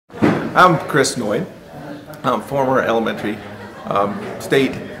I'm Chris Noid. I'm former elementary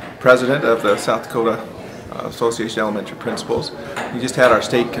state president of the South Dakota Association of Elementary Principals. We just had our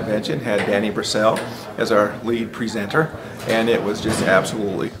state convention, had Danny Brassell as our lead presenter, and it was just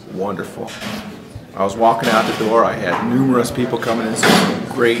absolutely wonderful. I was walking out the door, I had numerous people coming in saying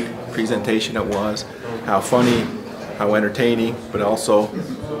what a great presentation it was, how funny, how entertaining, but also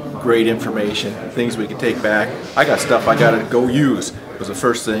great information, things we could take back. I got stuff I got to go use, was the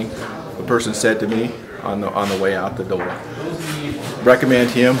first thing the person said to me on the way out the door. Recommend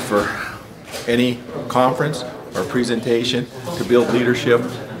him for any conference or presentation to build leadership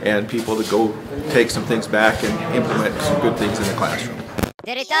and people to go take some things back and implement some good things in the classroom.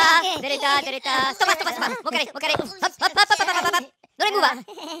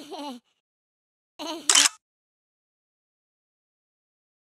 Stop.